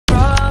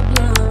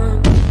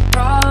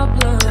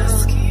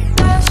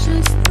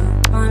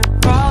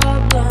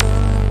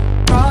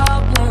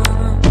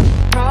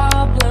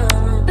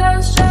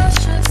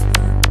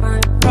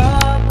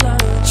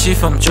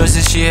from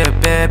Jersey, she a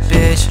bad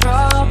bitch.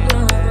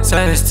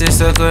 Say this to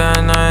so good,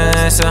 I know an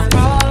answer.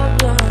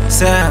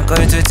 Say I'm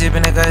going too deep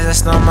in the guys,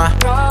 that's not my.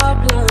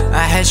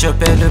 I hate your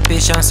bad little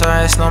bitch, I'm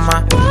sorry, it's not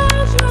my.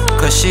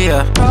 Cause she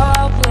a,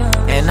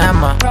 and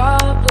I'm a.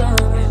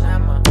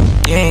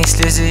 You ain't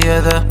Slizzy,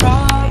 you're the.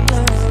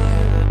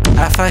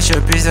 I fight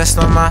your bitch, that's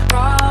not my.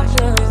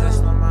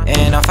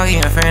 And I'm fucking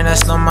your friend,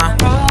 that's not my.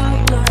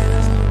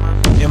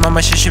 Your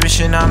mama should be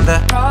shit, I'm the.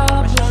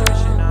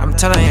 I'm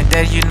telling your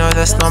dad, you know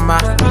that's not my.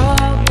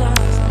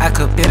 I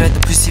could beat at the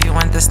pussy you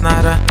want, that's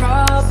not a.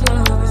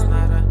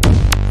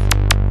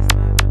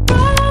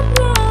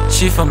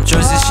 She from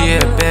Jersey, she a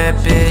bad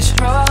bitch.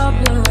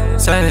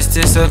 Say this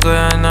to so good,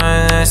 I know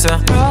an answer.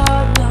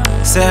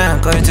 Say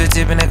I'm going too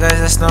deep in the guys,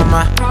 that's not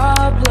my.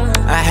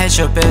 I hate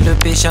your bad little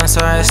bitch, I'm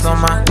sorry, it's not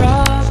my.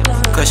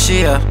 Cause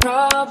she a,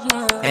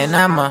 and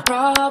I'm a.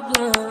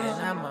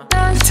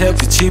 The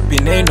tip is cheap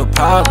and ain't no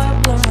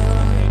problem.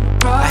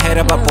 I had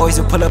up my boys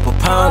to pull up a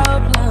pound.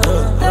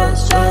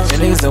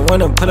 And niggas that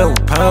wanna pull up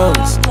with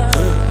pounds.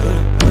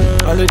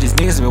 All of these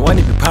niggas been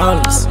wanting to be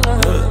pounds.